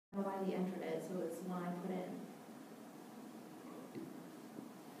Wyllie entered it, so it's one I put in.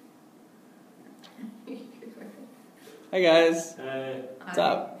 Hi guys. Hey. What's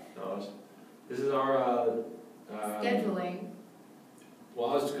up? No, this is our Scheduling. Well,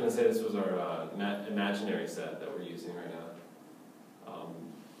 I was just gonna say this was our imaginary set that we're using right now.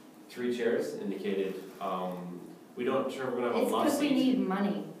 3 chairs indicated. We don't sure we're gonna have a love seat. It's because we need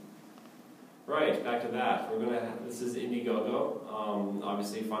money. Right, back to that. We're gonna have, this is Indiegogo.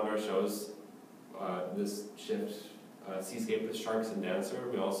 Obviously fund our shows. This shift, Seascape with Sharks and Dancer.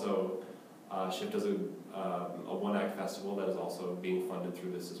 We also shift as a one-act festival that is also being funded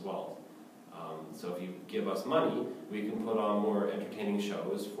through this as well. So if you give us money, we can put on more entertaining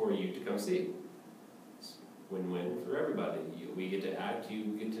shows for you to come see. It's win-win for everybody. We get to act, you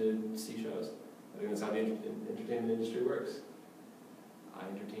get to see shows. I think that's how the entertainment industry works. I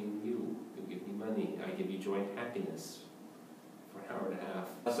entertain you, you give me money, I give you joint happiness for an hour and a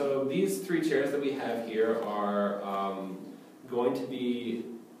half. So these 3 chairs that we have here are going to be,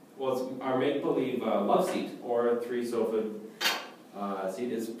 well, it's our make-believe love seat, or 3-sofa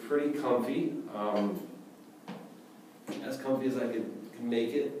seat. Is pretty comfy, as comfy as I can make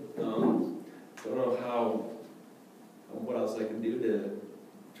it. Don't know what else I can do to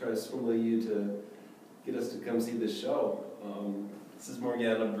try to swindle you to get us to come see this show. This is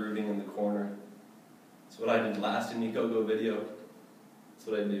Morgana brooding in the corner. That's what I did last Indiegogo video. That's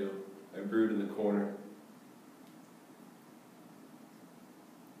what I do. I brood in the corner.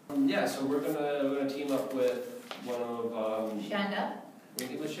 Yeah, so we're gonna team up with one of Shanda. We're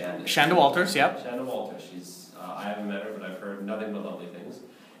gonna with Shanda. Shanda Walters, yep. Shanda Walters. She's I haven't met her, but I've heard nothing but lovely things.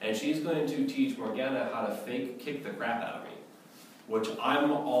 And she's going to teach Morgana how to fake kick the crap out of me, which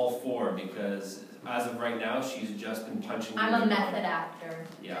I'm all for because as of right now, she's just been punching me. I'm a method actor.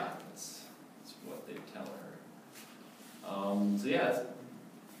 Yeah, that's what they tell her. So yeah.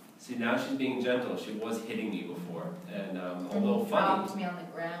 See, now she's being gentle. She was hitting me before, and although funny, dropped me on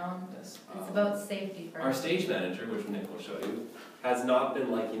the ground. Yes, it's about safety first. Our stage manager, which Nick will show you, has not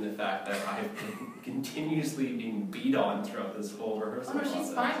been liking the fact that I've been continuously being beat on throughout this whole rehearsal. Oh no,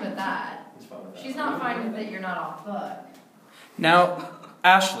 she's fine with that. She's fine with that. She's not fine with that you're not off book. Now,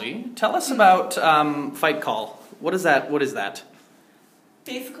 Ashley, tell us about Fight Call. What is that? What is that?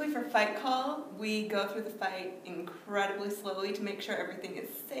 Basically, for Fight Call, we go through the fight incredibly slowly to make sure everything is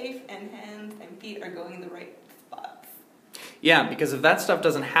safe and hands and feet are going in the right spots. Yeah, because if that stuff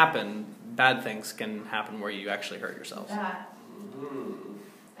doesn't happen, bad things can happen where you actually hurt yourselves. That.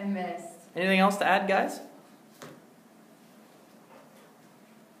 I missed. Anything else to add, guys?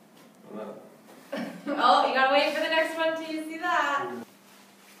 No. Oh, you gotta wait for the next one till you see that.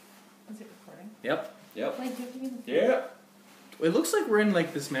 Is it recording? Yep. Yep. Wait, do you give me the... Yeah. It looks like we're in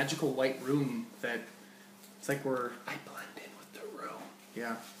like this magical white room that it's like we're... I blend in with the room.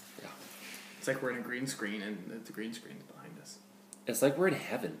 Yeah. Yeah. It's like we're in a green screen and the green screen's behind us. It's like we're in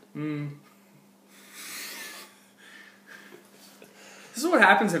heaven. This is what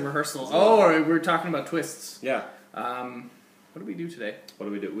happens in rehearsal. Oh, we're talking about twists. Yeah. What did we do today?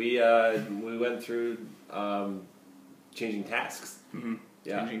 What do? We went through changing tasks. Mm-hmm.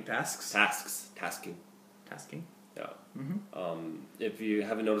 Yeah. Changing tasks. Tasking. Yeah. Mm-hmm. If you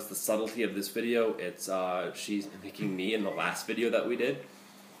haven't noticed the subtlety of this video, it's she's mimicking me in the last video that we did.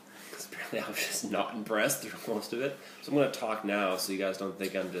 Because apparently I was just not impressed through most of it. So I'm going to talk now so you guys don't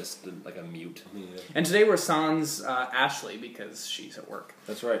think I'm just like a mute. Yeah. And today we're sans Ashley because she's at work.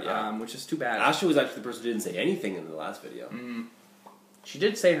 That's right, yeah. Which is too bad. Ashley was actually the person who didn't say anything in the last video. She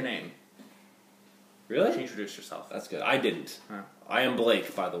did say her name. Really? She introduced herself. That's good. I didn't. Huh. I am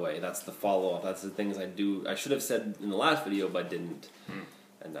Blake, by the way. That's the follow-up. That's the things I do. I should have said in the last video, but didn't.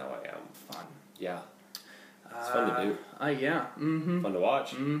 And now I am. Fun. Yeah. It's fun to do. Yeah. Mm-hmm. Fun to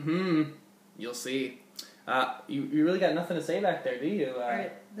watch. Mm-hmm. You'll see. You really got nothing to say back there, do you?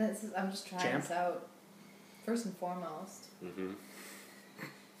 Alright, I'm just trying Champ? this out. First and foremost.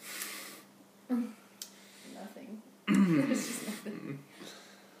 Nothing. There's just nothing.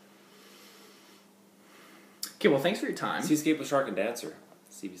 Okay, well, thanks for your time. Seascape with Shark and Dancer.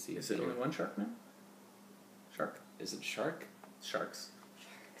 CBC. Is it only one shark now? Shark? Is it shark? Sharks.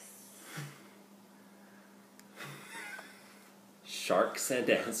 Sharks and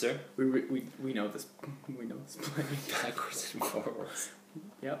Dancer. We know this. We know this play. Backwards and forwards.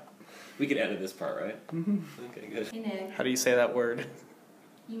 Yep. We can edit this part, right? Okay, good. Hey Nick, How do you say that word?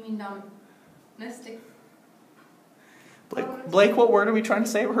 you mean domestic? Blake, what word are we trying to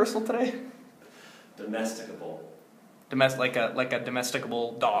say at rehearsal today? Domesticable. Like a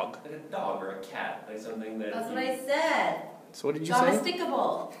domesticable dog. Like a dog or a cat. Like something that... That's what I said. So what did you say?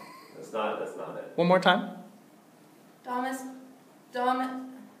 Domesticable. That's not it. One more time.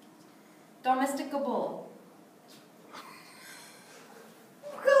 Domesticable.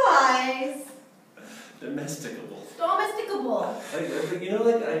 Guys. Domesticable. Domesticable. Like, you know,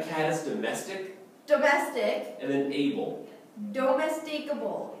 like a cat is domestic Domestic. and then able.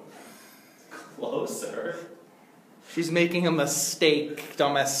 Domesticable. Closer. She's making a mistake.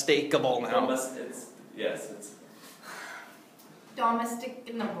 Domesticable now. It's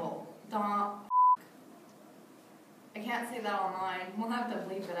Domesticable. I can't say that online. We'll have to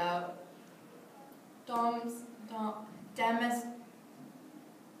bleep it out.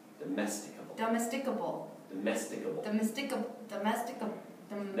 domesticable. Domesticable. Domesticable.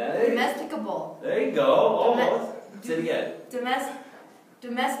 Domesticable. There you go. Almost. Say it again.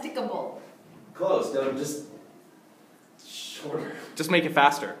 Domesticable. Close. No, just shorter. Just make it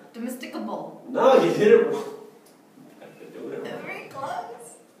faster. Domesticable. No, you did it wrong. I've been doing it wrong. Very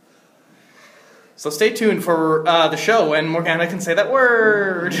close. So stay tuned for the show when Morgana can say that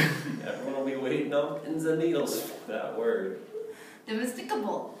word. Everyone will be waiting on pins and needles for that word.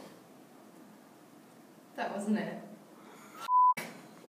 Domesticable. That wasn't it.